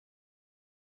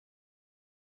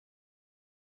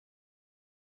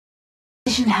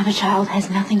decision to have a child has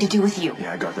nothing to do with you.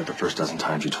 Yeah, I got that the first dozen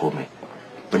times you told me.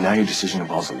 But now your decision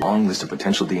involves a long list of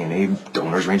potential DNA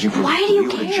donors ranging from... Why do you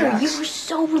Leo to care? Jax. You were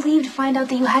so relieved to find out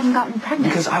that you hadn't gotten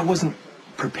pregnant. Because I wasn't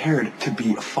prepared to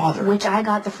be a father. Which I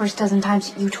got the first dozen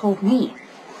times you told me.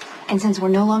 And since we're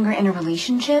no longer in a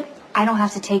relationship, I don't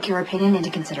have to take your opinion into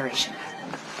consideration.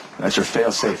 That's your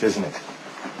fail-safe, isn't it?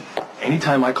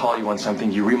 Anytime I call you on something,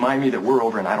 you remind me that we're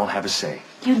over and I don't have a say.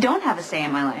 You don't have a say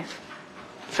in my life.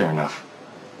 Fair enough.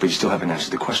 But you still haven't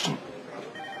answered the question.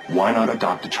 Why not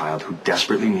adopt a child who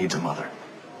desperately needs a mother?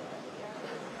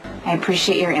 I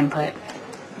appreciate your input.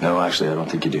 No, actually, I don't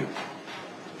think you do.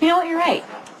 You know what? You're right.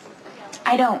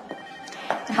 I don't.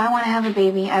 If I want to have a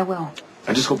baby, I will.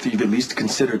 I just hope that you've at least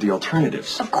considered the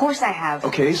alternatives. Of course I have.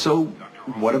 Okay, so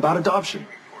what about adoption?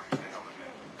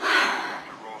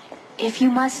 If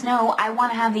you must know, I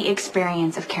want to have the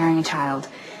experience of carrying a child.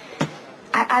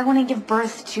 I want to give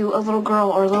birth to a little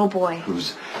girl or a little boy.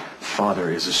 Whose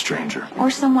father is a stranger. Or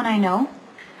someone I know.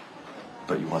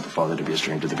 But you want the father to be a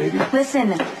stranger to the baby?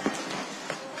 Listen.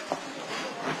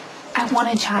 I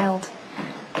want a child.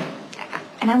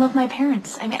 And I love my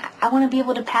parents. I mean, I want to be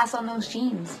able to pass on those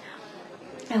genes.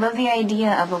 I love the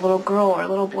idea of a little girl or a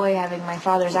little boy having my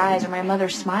father's eyes or my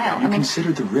mother's smile. You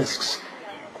considered the risks.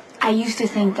 I used to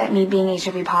think that me being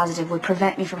HIV positive would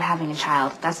prevent me from having a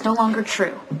child. That's no longer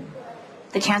true.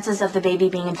 The chances of the baby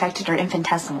being infected are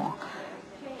infinitesimal.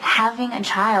 Having a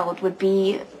child would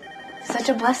be such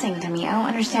a blessing to me. I don't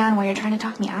understand why you're trying to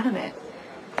talk me out of it.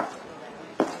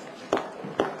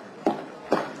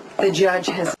 The judge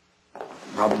has...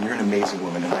 Robin, you're an amazing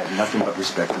woman, and I have nothing but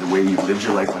respect for the way you've lived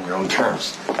your life on your own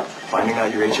terms. Finding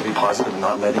out you're HIV positive and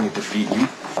not letting it defeat you.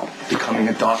 Becoming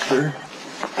a doctor.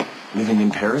 Living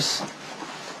in Paris.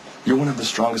 You're one of the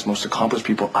strongest, most accomplished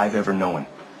people I've ever known.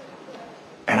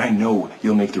 And I know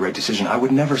you'll make the right decision. I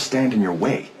would never stand in your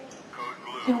way.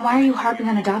 Then why are you harping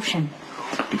on adoption?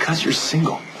 Because you're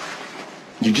single.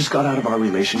 You just got out of our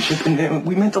relationship, and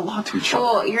we meant a lot to each other.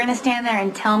 Oh, you're gonna stand there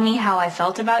and tell me how I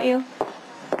felt about you?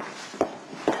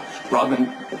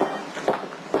 Robin,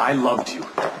 I loved you,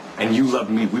 and you loved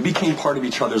me. We became part of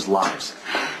each other's lives.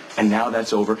 And now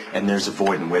that's over, and there's a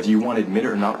void. And whether you want to admit it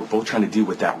or not, we're both trying to deal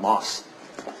with that loss.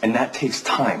 And that takes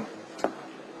time.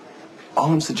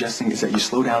 All I'm suggesting is that you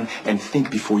slow down and think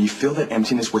before you fill that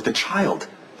emptiness with a child.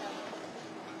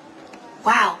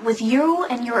 Wow, with you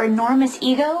and your enormous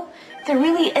ego, there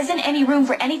really isn't any room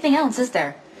for anything else, is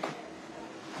there?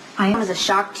 I am as a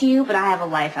shock to you, but I have a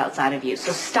life outside of you,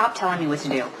 so stop telling me what to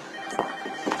do.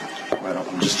 Right,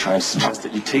 I'm just trying to suggest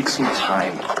that you take some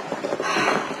time.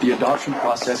 The adoption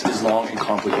process is long and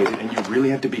complicated, and you really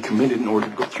have to be committed in order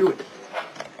to go through it.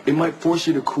 It might force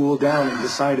you to cool down and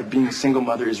decide if being a single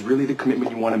mother is really the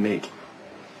commitment you want to make.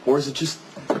 Or is it just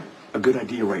a good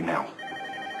idea right now?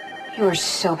 You are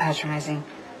so patronizing.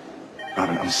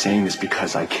 Robin, I'm saying this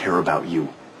because I care about you.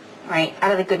 Right,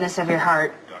 out of the goodness of your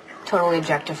heart, totally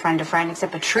objective friend to friend,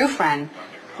 except a true friend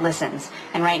listens.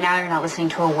 And right now you're not listening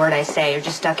to a word I say. You're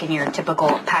just stuck in your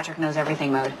typical Patrick knows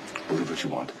everything mode. Believe what you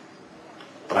want.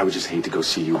 But I would just hate to go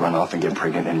see you run off and get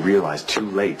pregnant and realize too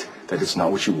late that it's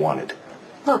not what you wanted.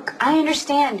 Look, I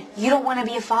understand you don't want to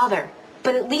be a father,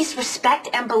 but at least respect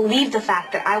and believe the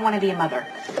fact that I want to be a mother.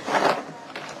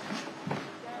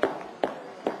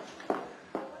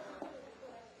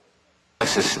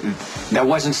 That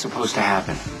wasn't supposed to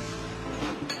happen.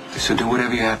 So do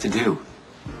whatever you have to do.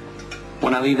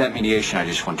 When I leave that mediation, I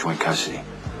just want joint custody.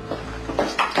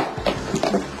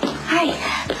 Hi.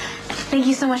 Thank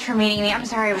you so much for meeting me. I'm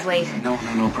sorry I was late. No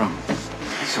problem.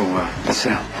 So, what's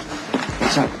up?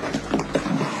 What's up?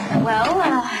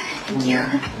 Well, thank you.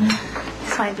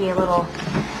 This might be a little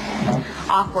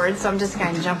awkward, so I'm just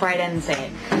going to jump right in and say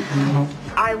it.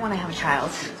 I want to have a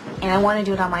child, and I want to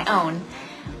do it on my own.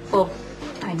 Well,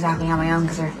 not exactly on my own,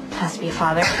 because there has to be a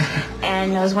father.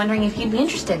 And I was wondering if you'd be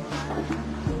interested.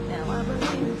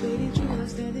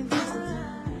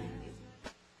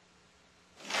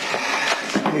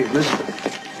 Hey,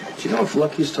 Elizabeth, do you know if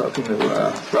Lucky's talking to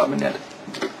Robin yet?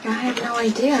 I have no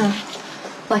idea.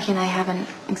 Lucky and I haven't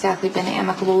exactly been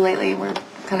amicable lately. We're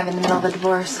kind of in the middle of a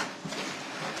divorce.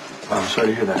 Oh, I'm sorry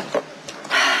to hear that.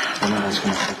 I know that's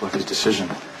going to affect Lucky's decision.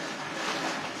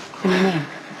 What do you mean?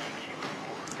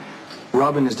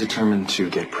 Robin is determined to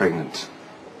get pregnant.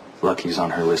 Lucky's on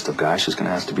her list of guys she's going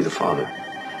to ask to be the father.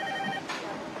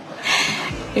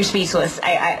 You're speechless.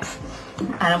 I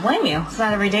don't blame you. It's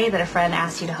not every day that a friend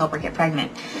asks you to help her get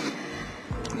pregnant.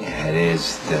 Yeah, it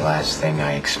is the last thing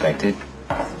I expected.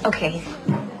 Okay,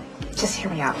 just hear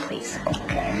me out, please.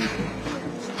 Okay.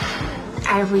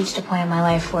 I've reached a point in my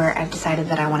life where I've decided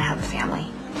that I want to have a family.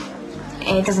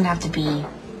 It doesn't have to be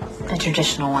a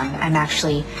traditional one. I'm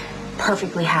actually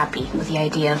perfectly happy with the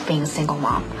idea of being a single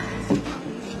mom.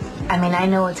 I mean, I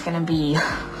know it's going to be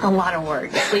a lot of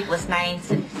work. Sleepless nights,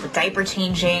 and the diaper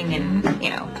changing, and, you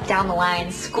know, down the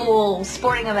line, school,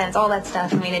 sporting events, all that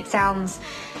stuff. I mean, it sounds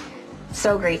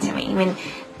so great to me. I mean,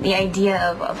 the idea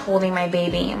of holding my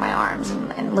baby in my arms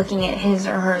and looking at his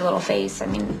or her little face, I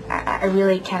mean, I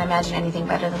really can't imagine anything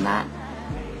better than that.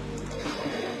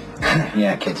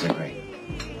 Yeah, kids are great.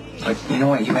 But you know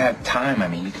what? You have time. I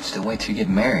mean, you can still wait till you get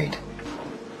married.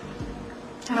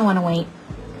 I don't want to wait.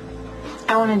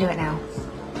 I want to do it now.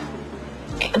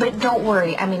 But don't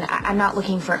worry. I mean, I'm not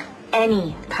looking for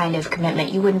any kind of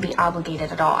commitment. You wouldn't be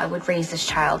obligated at all. I would raise this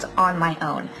child on my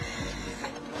own.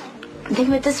 Think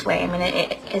of it this way. I mean,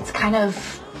 it's kind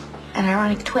of an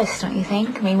ironic twist, don't you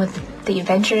think? I mean, with the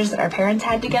adventures that our parents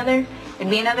had together, it'd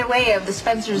be another way of the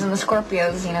Spencers and the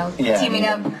Scorpios, you know, teaming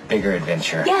up. Bigger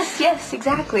adventure. Yes,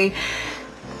 exactly.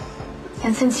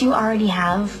 And since you already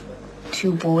have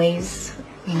 2 boys,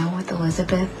 you know, with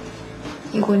Elizabeth,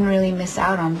 you wouldn't really miss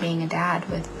out on being a dad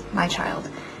with my child.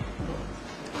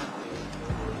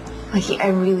 Like, I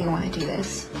really want to do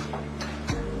this.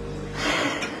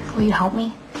 Will you help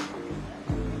me?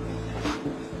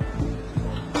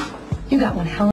 You got one hell